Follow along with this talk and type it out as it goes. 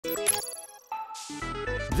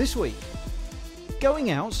This week, going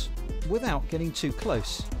out without getting too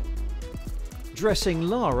close, dressing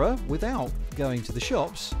Lara without going to the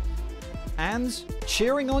shops, and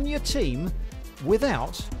cheering on your team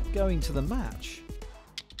without going to the match.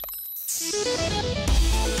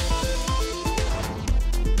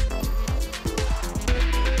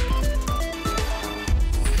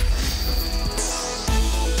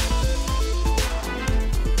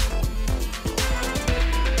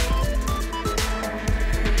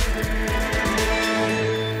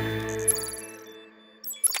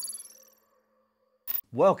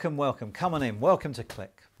 Welcome, welcome. Come on in. Welcome to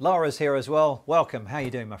Click. Lara's here as well. Welcome. How are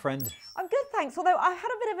you doing, my friend? I'm good, thanks. Although I had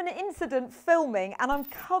a bit of an incident filming and I'm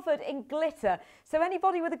covered in glitter. So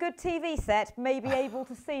anybody with a good TV set may be able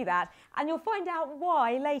to see that. And you'll find out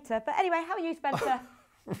why later. But anyway, how are you, Spencer?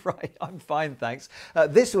 Right, I'm fine, thanks.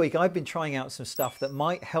 This week I've been trying out some stuff that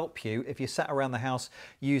might help you if you sat around the house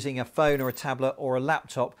using a phone or a tablet or a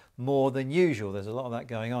laptop more than usual. There's a lot of that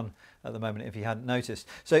going on at the moment if you hadn't noticed.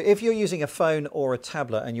 So if you're using a phone or a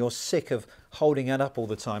tablet and you're sick of holding it up all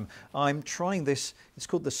the time, I'm trying this. It's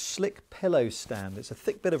called the Slick Pillow Stand. It's a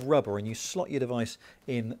thick bit of rubber and you slot your device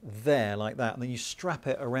in there like that, and then you strap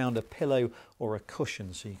it around a pillow or a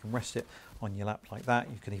cushion so you can rest it on your lap like that.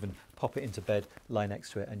 You can even pop it into bed, lie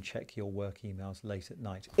next to it and check your work emails late at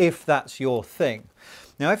night, if that's your thing.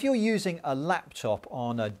 Now, if you're using a laptop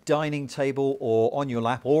on a dining table or on your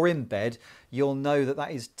lap or in bed, you'll know that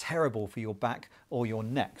that is terrible for your back or your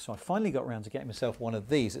neck. So I finally got around to getting myself one of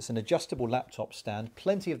these. It's an adjustable laptop stand,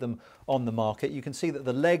 plenty of them on the market. You can see that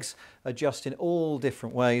the legs adjust in all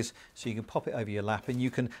different ways, so you can pop it over your lap and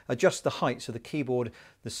you can adjust the height so the keyboard,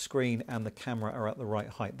 the screen and the camera are at the right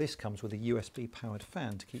height. This comes with a USB powered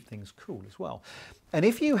fan to keep things cool as well. And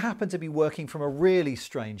if you happen to be working from a really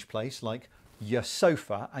strange place like your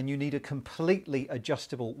sofa and you need a completely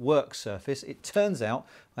adjustable work surface, it turns out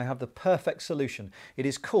I have the perfect solution. It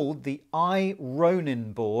is called the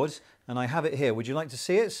iRonin board and I have it here. Would you like to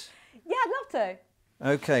see it? Yeah, I'd love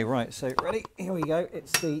to. Okay, right, so ready? Here we go.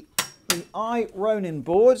 It's the iRonin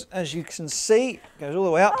board. As you can see, it goes all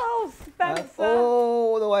the way up. Oh, Spencer.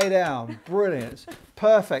 All the way down. Brilliant.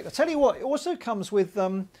 Perfect. I'll tell you what, it also comes with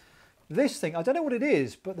this thing. I don't know what it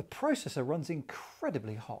is, but the processor runs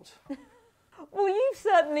incredibly hot. Well, you've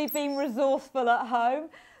certainly been resourceful at home.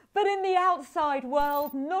 But in the outside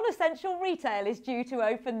world, non-essential retail is due to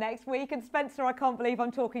open next week. And Spencer, I can't believe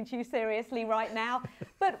I'm talking to you seriously right now.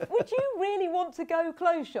 But would you really want to go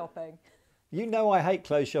clothes shopping? You know I hate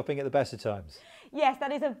clothes shopping at the best of times. Yes,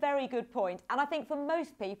 that is a very good point. And I think for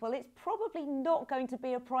most people, it's probably not going to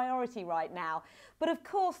be a priority right now. But of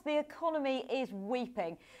course, the economy is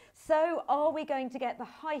weeping. So are we going to get the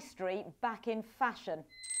high street back in fashion?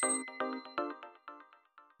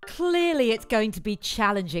 Clearly it's going to be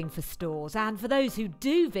challenging for stores, and for those who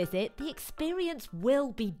do visit, the experience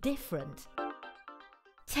will be different.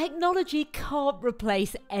 Technology can't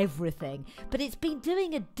replace everything, but it's been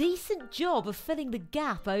doing a decent job of filling the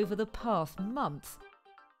gap over the past months.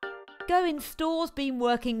 Go In Store's been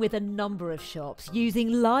working with a number of shops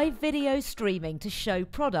using live video streaming to show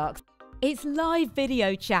products. Its live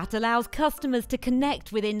video chat allows customers to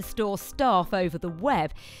connect with in-store staff over the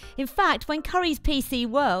web. In fact, when Currys PC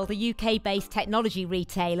World, a UK-based technology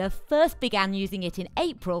retailer, first began using it in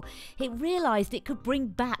April, it realised it could bring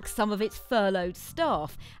back some of its furloughed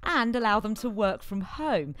staff and allow them to work from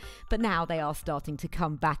home. But now they are starting to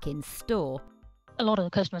come back in store. A lot of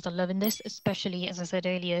the customers are loving this, especially, as I said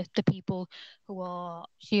earlier, the people who are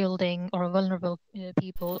shielding or vulnerable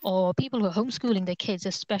people, or people who are homeschooling their kids,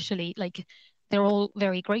 especially. Like, they're all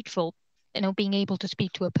very grateful, you know, being able to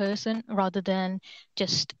speak to a person rather than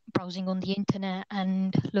just browsing on the internet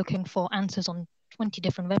and looking for answers on 20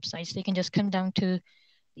 different websites. They can just come down to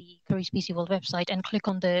the Currys PC World website and click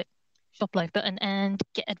on the Shop Live button and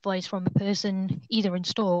get advice from a person either in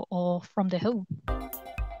store or from their home.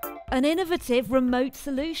 An innovative remote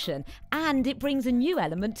solution, and it brings a new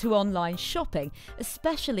element to online shopping,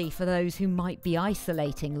 especially for those who might be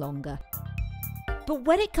isolating longer. But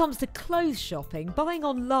when it comes to clothes shopping, buying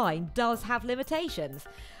online does have limitations.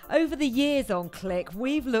 Over the years on Click,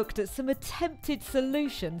 we've looked at some attempted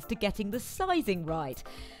solutions to getting the sizing right.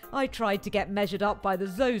 I tried to get measured up by the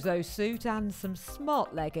Zozo suit and some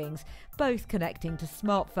smart leggings, both connecting to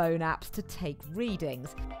smartphone apps to take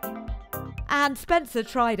readings. And Spencer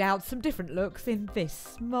tried out some different looks in this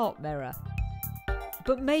smart mirror.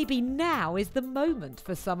 But maybe now is the moment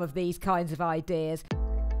for some of these kinds of ideas.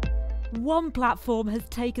 One platform has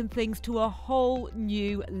taken things to a whole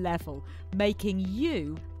new level, making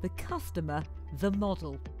you, the customer, the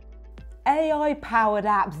model. AI-powered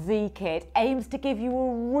app ZKit aims to give you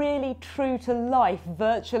a really true-to-life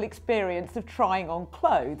virtual experience of trying on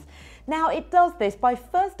clothes. Now, it does this by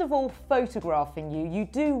first of all photographing you. You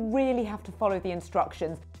do really have to follow the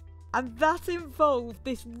instructions. And that involved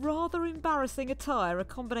this rather embarrassing attire, a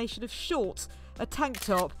combination of shorts, a tank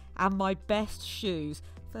top and my best shoes.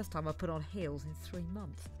 First time I put on heels in 3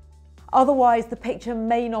 months. Otherwise, the picture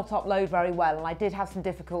may not upload very well, and I did have some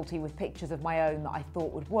difficulty with pictures of my own that I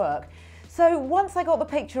thought would work. So once I got the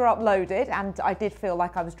picture uploaded, and I did feel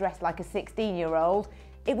like I was dressed like a 16-year-old,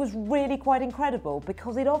 it was really quite incredible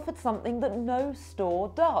because it offered something that no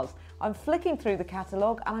store does. I'm flicking through the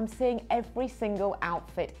catalogue and I'm seeing every single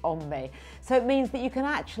outfit on me. So it means that you can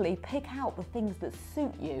actually pick out the things that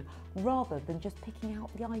suit you rather than just picking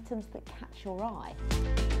out the items that catch your eye.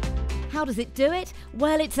 How does it do it?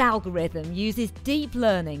 Well, its algorithm uses deep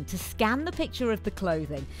learning to scan the picture of the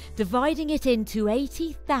clothing, dividing it into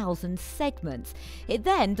 80,000 segments. It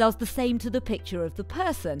then does the same to the picture of the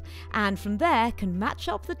person, and from there can match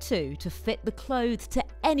up the two to fit the clothes to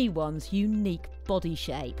anyone's unique body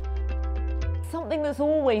shape. Something that's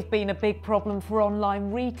always been a big problem for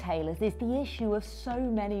online retailers is the issue of so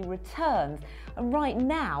many returns. And right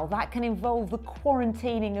now, that can involve the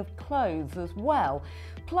quarantining of clothes as well.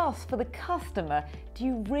 Plus, for the customer, do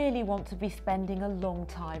you really want to be spending a long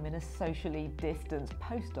time in a socially distanced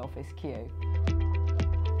post office queue?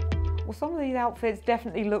 Well, some of these outfits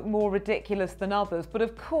definitely look more ridiculous than others, but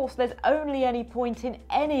of course there's only any point in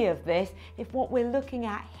any of this if what we're looking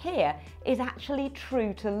at here is actually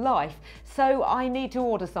true to life. So I need to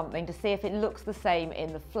order something to see if it looks the same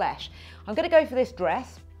in the flesh. I'm going to go for this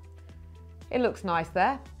dress. It looks nice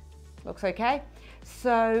there. Looks okay.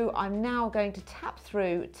 So I'm now going to tap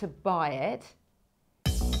through to buy it.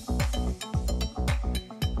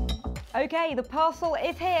 Okay, the parcel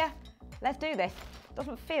is here. Let's do this.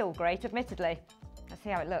 Doesn't feel great, admittedly. Let's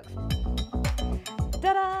see how it looks.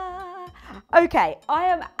 Ta-da! Okay, I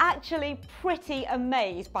am actually pretty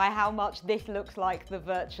amazed by how much this looks like the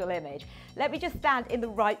virtual image. Let me just stand in the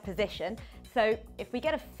right position. So if we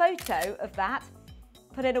get a photo of that,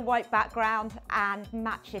 put in a white background and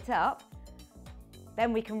match it up,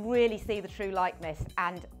 then we can really see the true likeness,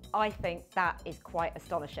 and I think that is quite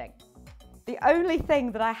astonishing. The only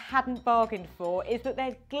thing that I hadn't bargained for is that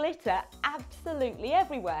there's glitter absolutely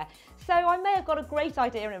everywhere. So I may have got a great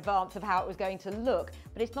idea in advance of how it was going to look,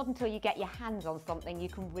 but it's not until you get your hands on something you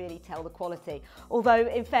can really tell the quality. Although,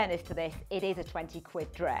 in fairness to this, it is a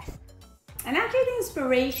 20-quid dress. And actually the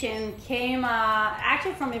inspiration came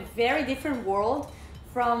actually from a very different world,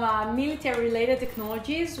 from military-related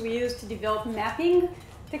technologies. We used to develop mapping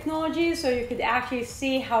technology, so you could actually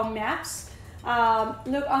see how maps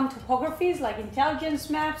look on topographies, like intelligence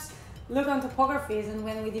maps look on topographies. And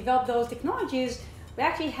when we developed those technologies, we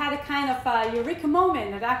actually had a kind of eureka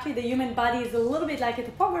moment that actually the human body is a little bit like a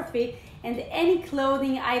topography, and any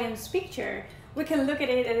clothing items picture, we can look at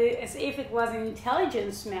it as if it was an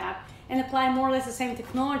intelligence map and apply more or less the same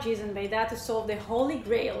technologies, and by that to solve the holy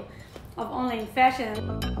grail of online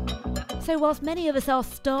fashion. So whilst many of us are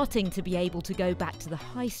starting to be able to go back to the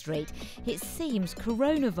high street, it seems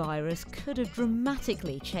coronavirus could have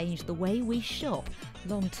dramatically changed the way we shop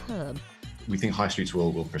long term. We think high streets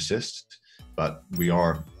will persist, but we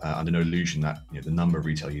are under no illusion that the number of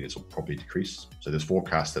retail units will probably decrease. So there's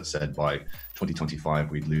forecasts that said by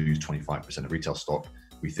 2025 we'd lose 25% of retail stock.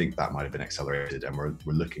 We think that might have been accelerated, and we're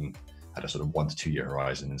looking at a sort of 1 to 2 year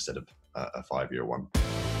horizon instead of a 5-year one.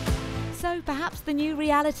 So perhaps the new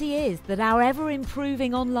reality is that our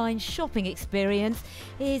ever-improving online shopping experience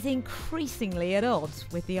is increasingly at odds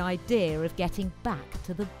with the idea of getting back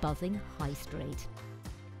to the buzzing high street.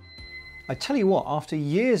 I tell you what, after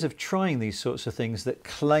years of trying these sorts of things that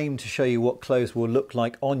claim to show you what clothes will look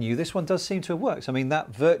like on you, this one does seem to have worked. I mean,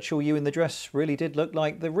 that virtual you in the dress really did look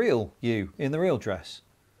like the real you in the real dress.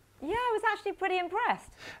 Yeah, I was actually pretty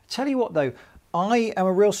impressed. Tell you what though, I am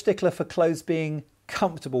a real stickler for clothes being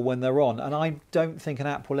comfortable when they're on, and I don't think an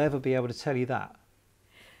app will ever be able to tell you that.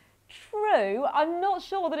 True, I'm not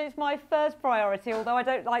sure that it's my first priority, although I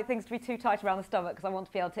don't like things to be too tight around the stomach because I want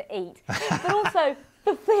to be able to eat. But also,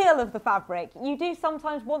 the feel of the fabric. You do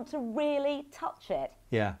sometimes want to really touch it.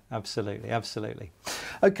 Yeah, absolutely, absolutely.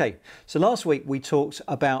 Okay, so last week we talked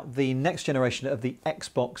about the next generation of the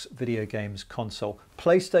Xbox video games console.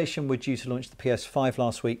 PlayStation were due to launch the PS5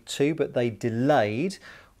 last week too, but they delayed.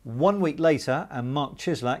 1 week later, and Mark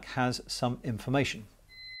Chislak has some information.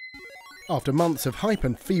 After months of hype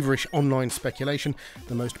and feverish online speculation,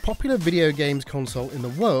 the most popular video games console in the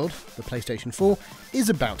world, the PlayStation 4, is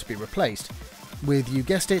about to be replaced with, you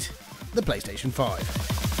guessed it, the PlayStation 5.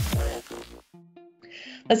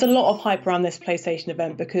 There's a lot of hype around this PlayStation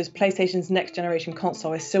event because PlayStation's next generation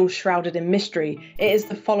console is still shrouded in mystery. It is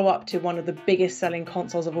the follow-up to one of the biggest selling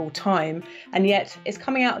consoles of all time, and yet it's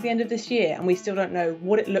coming out at the end of this year and we still don't know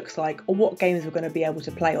what it looks like or what games we're going to be able to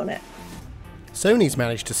play on it. Sony's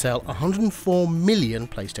managed to sell 104 million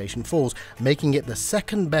PlayStation 4s, making it the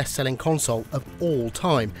second best-selling console of all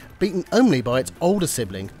time, beaten only by its older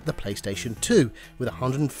sibling, the PlayStation 2, with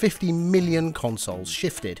 150 million consoles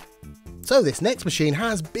shifted. So this next machine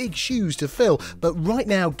has big shoes to fill, but right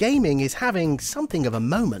now gaming is having something of a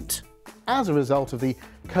moment. As a result of the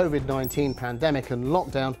COVID-19 pandemic and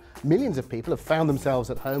lockdown, millions of people have found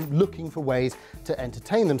themselves at home looking for ways to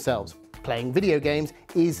entertain themselves. Playing video games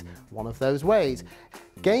is one of those ways.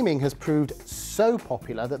 Gaming has proved so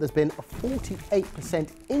popular that there's been a 48%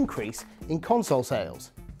 increase in console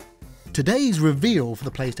sales. Today's reveal for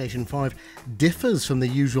the PlayStation 5 differs from the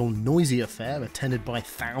usual noisy affair attended by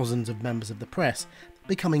thousands of members of the press,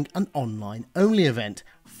 becoming an online-only event,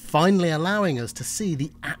 finally allowing us to see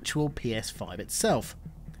the actual PS5 itself.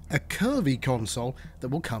 A curvy console that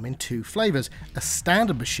will come in two flavours, a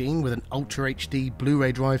standard machine with an Ultra HD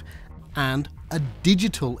Blu-ray drive and a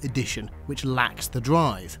digital edition which lacks the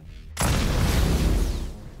drive.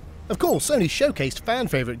 Of course, Sony showcased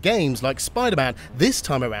fan-favourite games like Spider-Man, this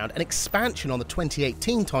time around an expansion on the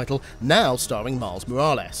 2018 title, now starring Miles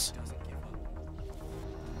Morales.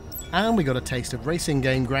 And we got a taste of racing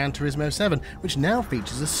game Gran Turismo 7, which now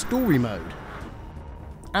features a story mode.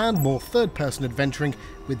 And more third-person adventuring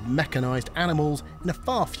with mechanised animals in a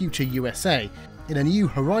far future USA, in a new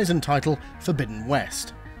Horizon title, Forbidden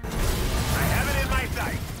West.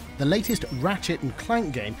 The latest Ratchet &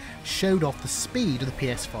 Clank game showed off the speed of the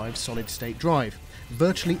PS5 solid-state drive,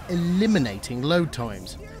 virtually eliminating load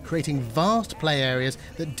times, creating vast play areas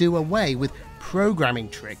that do away with programming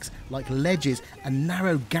tricks like ledges and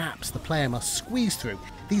narrow gaps the player must squeeze through.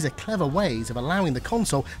 These are clever ways of allowing the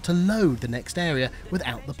console to load the next area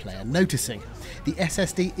without the player noticing. The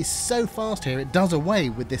SSD is so fast here it does away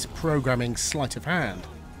with this programming sleight of hand.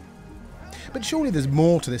 But surely there's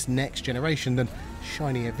more to this next generation than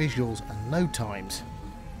shinier visuals and load times.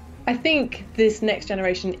 I think this next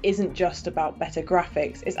generation isn't just about better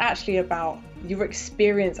graphics, it's actually about your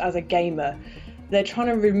experience as a gamer. They're trying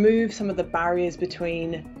to remove some of the barriers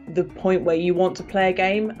between the point where you want to play a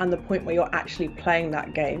game and the point where you're actually playing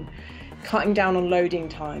that game. Cutting down on loading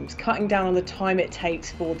times, cutting down on the time it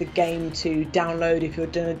takes for the game to download if you're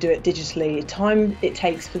going to do it digitally, time it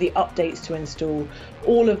takes for the updates to install.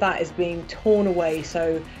 All of that is being torn away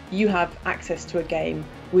so you have access to a game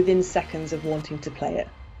within seconds of wanting to play it.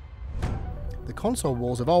 The console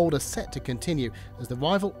wars of old are set to continue, as the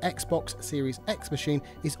rival Xbox Series X machine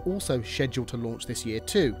is also scheduled to launch this year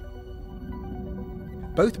too.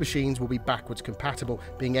 Both machines will be backwards compatible,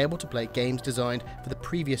 being able to play games designed for the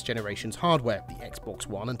previous generation's hardware, the Xbox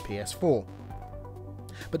One and PS4.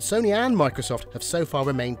 But Sony and Microsoft have so far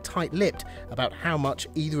remained tight-lipped about how much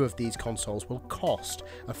either of these consoles will cost,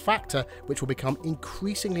 a factor which will become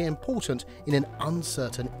increasingly important in an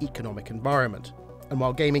uncertain economic environment. And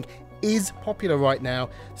while gaming is popular right now,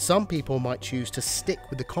 some people might choose to stick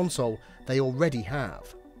with the console they already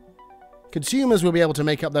have. Consumers will be able to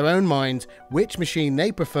make up their own minds which machine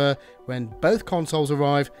they prefer when both consoles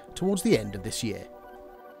arrive towards the end of this year.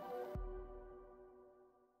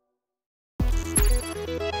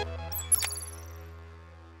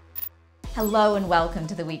 Hello and welcome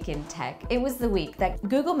to the Week in Tech. It was the week that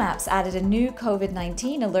Google Maps added a new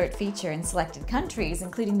COVID-19 alert feature in selected countries,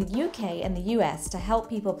 including the UK and the US, to help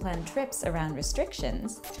people plan trips around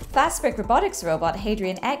restrictions. Fast brick robotics robot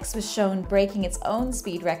Hadrian X was shown breaking its own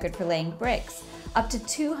speed record for laying bricks, up to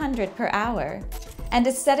 200 per hour. And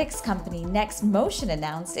aesthetics company Next Motion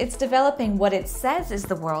announced it's developing what it says is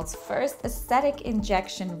the world's first aesthetic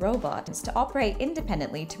injection robot to operate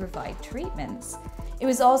independently to provide treatments. It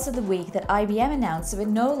was also the week that IBM announced it would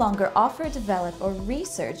no longer offer, develop, or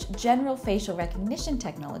research general facial recognition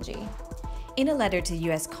technology. In a letter to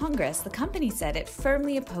US Congress, the company said it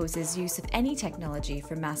firmly opposes use of any technology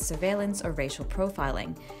for mass surveillance or racial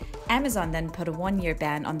profiling. Amazon then put a one-year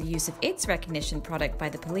ban on the use of its recognition product by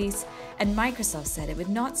the police, and Microsoft said it would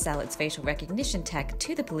not sell its facial recognition tech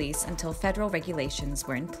to the police until federal regulations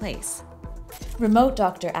were in place. Remote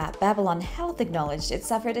doctor app Babylon Health acknowledged it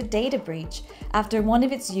suffered a data breach after one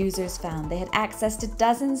of its users found they had access to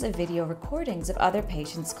dozens of video recordings of other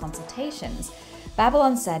patients' consultations.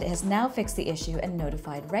 Babylon said it has now fixed the issue and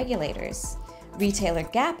notified regulators. Retailer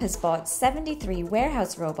Gap has bought 73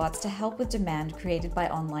 warehouse robots to help with demand created by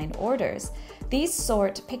online orders. These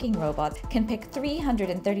sort picking robots can pick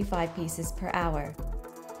 335 pieces per hour.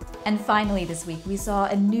 And finally this week, we saw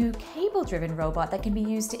a new cable-driven robot that can be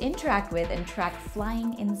used to interact with and track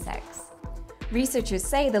flying insects. Researchers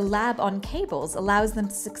say the lab on cables allows them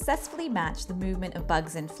to successfully match the movement of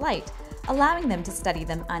bugs in flight, allowing them to study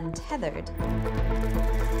them untethered.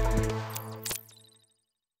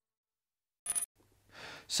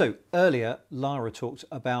 So earlier, Lara talked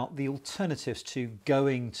about the alternatives to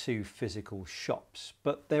going to physical shops,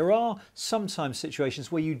 but there are sometimes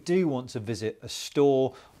situations where you do want to visit a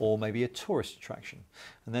store or maybe a tourist attraction.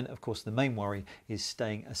 And then, of course, the main worry is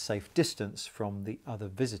staying a safe distance from the other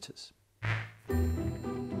visitors.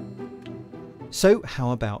 So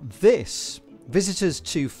how about this? Visitors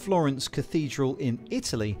to Florence Cathedral in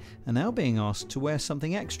Italy are now being asked to wear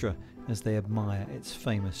something extra as they admire its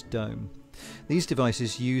famous dome. These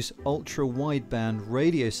devices use ultra-wideband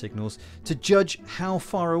radio signals to judge how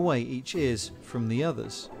far away each is from the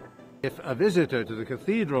others. If a visitor to the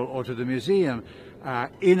cathedral or to the museum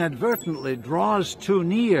inadvertently draws too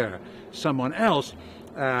near someone else,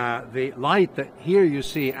 the light that here you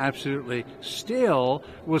see absolutely still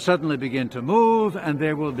will suddenly begin to move, and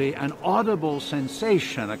there will be an audible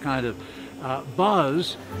sensation, a kind of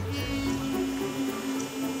buzz.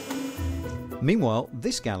 Meanwhile,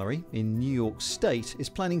 this gallery in New York State is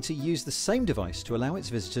planning to use the same device to allow its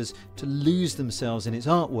visitors to lose themselves in its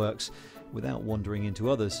artworks without wandering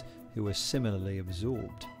into others who are similarly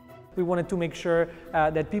absorbed. We wanted to make sure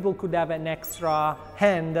that people could have an extra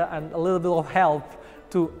hand and a little bit of help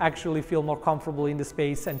to actually feel more comfortable in the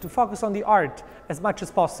space and to focus on the art as much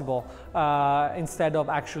as possible instead of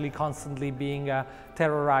actually constantly being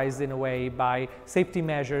terrorized in a way by safety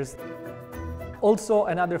measures. Also,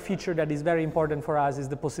 another feature that is very important for us is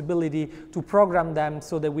the possibility to program them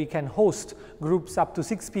so that we can host groups up to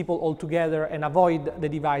 6 people all together and avoid the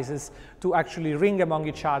devices to actually ring among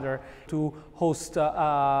each other, to host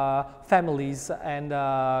families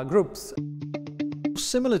and groups.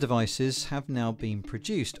 Similar devices have now been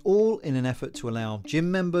produced, all in an effort to allow gym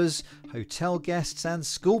members, hotel guests and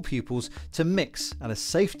school pupils to mix at a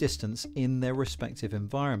safe distance in their respective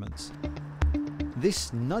environments.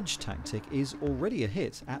 This nudge tactic is already a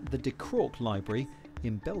hit at the De Krook Library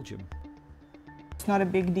in Belgium. It's not a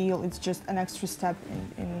big deal, it's just an extra step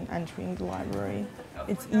in entering the library.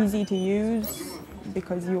 It's easy to use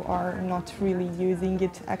because you are not really using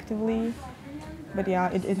it actively, but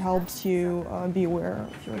yeah, it helps you be aware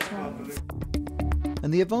of your surroundings.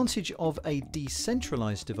 And the advantage of a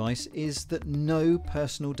decentralized device is that no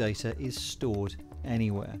personal data is stored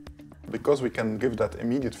anywhere. Because we can give that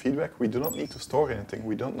immediate feedback, we do not need to store anything.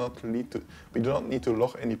 We do not need to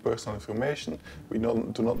log any personal information. We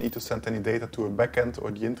do not need to send any data to a backend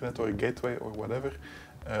or the internet or a gateway or whatever.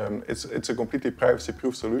 It's a completely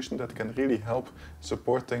privacy-proof solution that can really help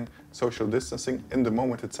supporting social distancing in the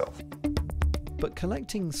moment itself. But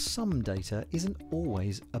collecting some data isn't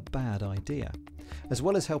always a bad idea. As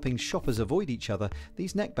well as helping shoppers avoid each other,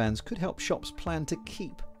 these neckbands could help shops plan to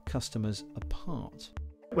keep customers apart.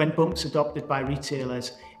 When Bump's adopted by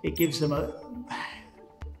retailers, it gives them a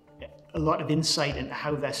lot of insight into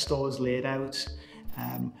how their store's laid out,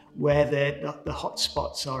 where the hot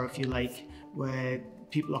spots are, if you like, where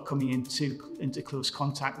people are coming into close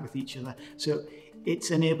contact with each other. So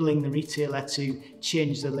it's enabling the retailer to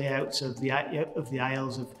change the layouts of the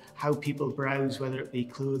aisles of how people browse, whether it be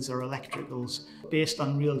clothes or electricals, based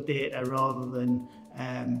on real data rather than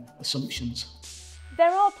assumptions. There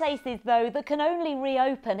are places, though, that can only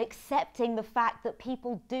reopen accepting the fact that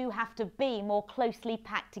people do have to be more closely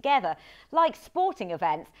packed together, like sporting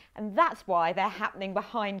events, and that's why they're happening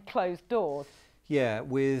behind closed doors. Yeah,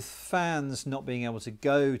 with fans not being able to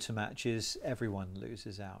go to matches, everyone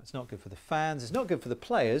loses out. It's not good for the fans, it's not good for the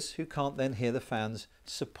players who can't then hear the fans'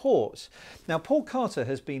 support. Now, Paul Carter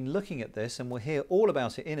has been looking at this and we'll hear all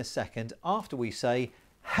about it in a second after we say,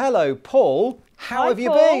 hello, Paul, how have you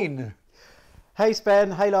been? Hey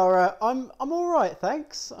Spen, hey Lara, I'm all right,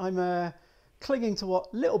 thanks. I'm clinging to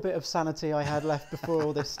what little bit of sanity I had left before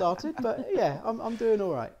all this started, but yeah, I'm doing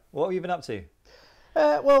all right. What have you been up to?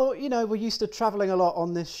 Well, you know, we're used to travelling a lot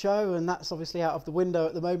on this show, and that's obviously out of the window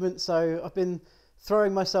at the moment, so I've been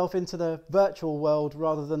throwing myself into the virtual world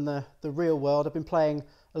rather than the real world. I've been playing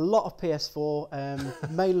a lot of PS4,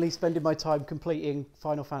 mainly spending my time completing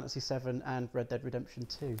Final Fantasy VII and Red Dead Redemption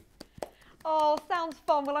 2. Oh, sounds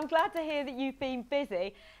fun. Well, I'm glad to hear that you've been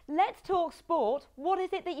busy. Let's talk sport. What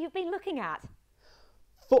is it that you've been looking at?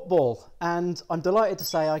 Football. And I'm delighted to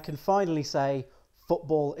say I can finally say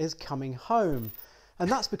football is coming home. And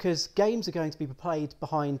that's because games are going to be played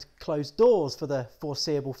behind closed doors for the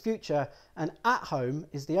foreseeable future. And at home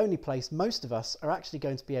is the only place most of us are actually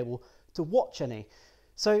going to be able to watch any.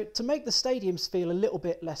 So to make the stadiums feel a little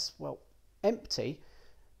bit less, well, empty,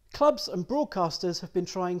 clubs and broadcasters have been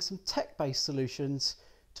trying some tech-based solutions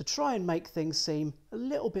to try and make things seem a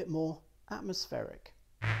little bit more atmospheric.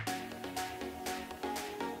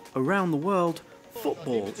 Around the world,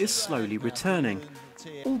 football is slowly returning,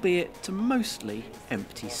 albeit to mostly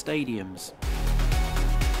empty stadiums.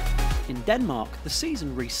 In Denmark, the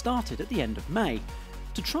season restarted at the end of May.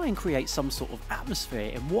 To try and create some sort of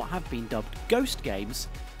atmosphere in what have been dubbed ghost games,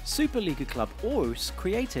 Superliga club Aarhus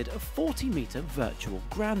created a 40-metre virtual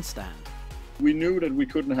grandstand. We knew that we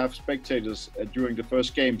couldn't have spectators during the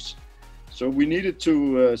first games, so we needed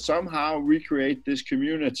to somehow recreate this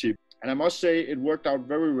community. And I must say it worked out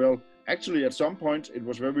very well. Actually, at some point it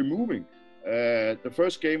was very moving. The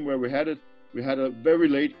first game where we had it, we had a very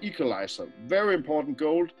late equalizer, very important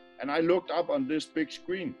goal, and I looked up on this big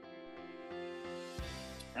screen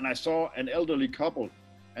and I saw an elderly couple,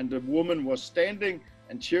 and the woman was standing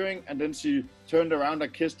and cheering, and then she turned around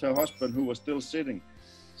and kissed her husband, who was still sitting.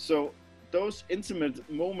 So those intimate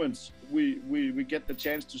moments we get the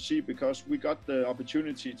chance to see because we got the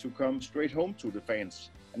opportunity to come straight home to the fans.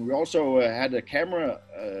 And we also had a camera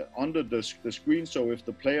under the screen, so if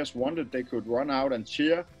the players wanted, they could run out and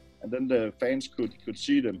cheer, and then the fans could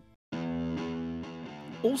see them.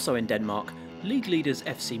 Also in Denmark, league leaders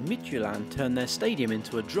FC Midtjylland turned their stadium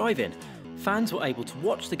into a drive-in. Fans were able to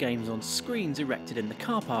watch the games on screens erected in the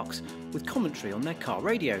car parks with commentary on their car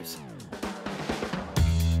radios.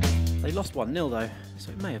 They lost 1-0 though,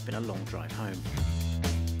 so it may have been a long drive home.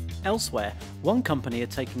 Elsewhere, one company are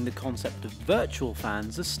taking the concept of virtual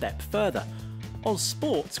fans a step further. Oz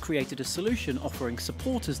Sports created a solution offering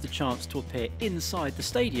supporters the chance to appear inside the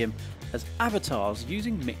stadium as avatars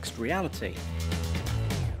using mixed reality.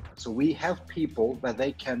 So we have people that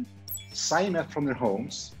they can sign up from their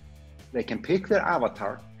homes, they can pick their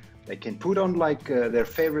avatar, they can put on like their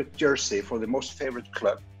favorite jersey for the most favorite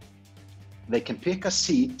club, they can pick a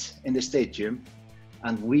seat in the stadium,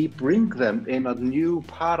 and we bring them in a new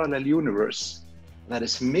parallel universe that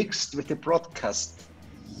is mixed with the broadcast.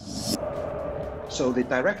 So the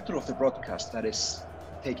director of the broadcast that is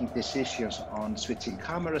taking decisions on switching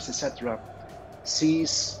cameras, etc.,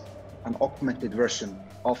 sees an augmented version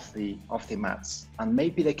of the match, and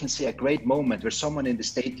maybe they can see a great moment where someone in the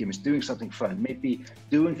stadium is doing something fun, maybe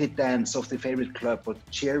doing the dance of the favorite club or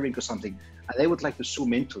cheering or something, and they would like to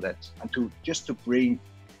zoom into that and to bring,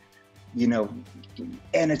 you know,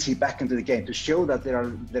 energy back into the game, to show that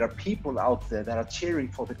there are people out there that are cheering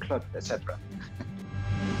for the club, etc.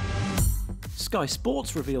 Sky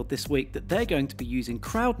Sports revealed this week that they're going to be using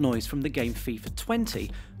crowd noise from the game FIFA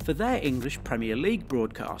 20 for their English Premier League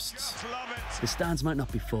broadcasts. The stands might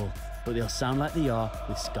not be full, but they'll sound like they are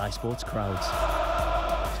with Sky Sports crowds.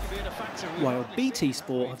 While BT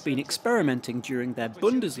Sport have been experimenting during their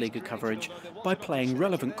Bundesliga coverage by playing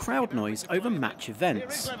relevant crowd noise over match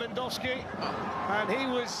events.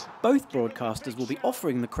 Both broadcasters will be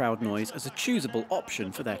offering the crowd noise as a choosable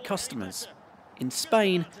option for their customers. In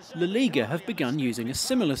Spain, La Liga have begun using a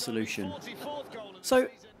similar solution. So,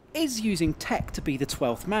 is using tech to be the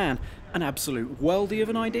 12th man an absolute worldie of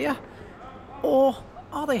an idea? Or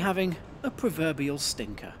are they having a proverbial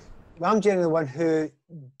stinker? I'm generally the one who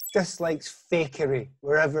dislikes fakery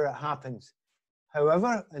wherever it happens.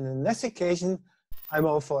 However, and on this occasion, I'm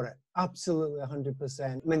all for it. Absolutely 100%.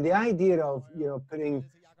 I mean, the idea of, you know, putting,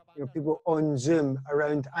 you know, people on Zoom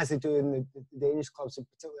around, as they do in the Danish clubs, and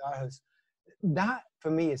particularly Aarhus, that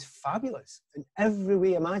for me is fabulous in every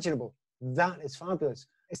way imaginable. That is fabulous.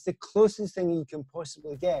 It's the closest thing you can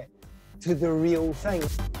possibly get to the real thing.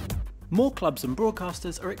 More clubs and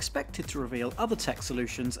broadcasters are expected to reveal other tech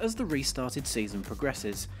solutions as the restarted season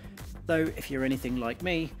progresses. Though, if you're anything like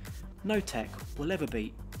me, no tech will ever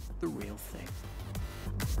beat the real thing.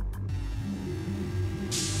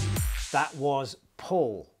 That was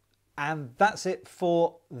Paul. And that's it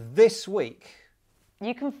for this week.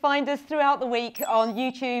 You can find us throughout the week on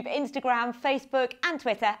YouTube, Instagram, Facebook and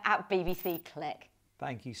Twitter at BBC Click.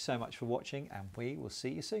 Thank you so much for watching, and we will see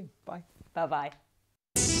you soon. Bye. Bye-bye.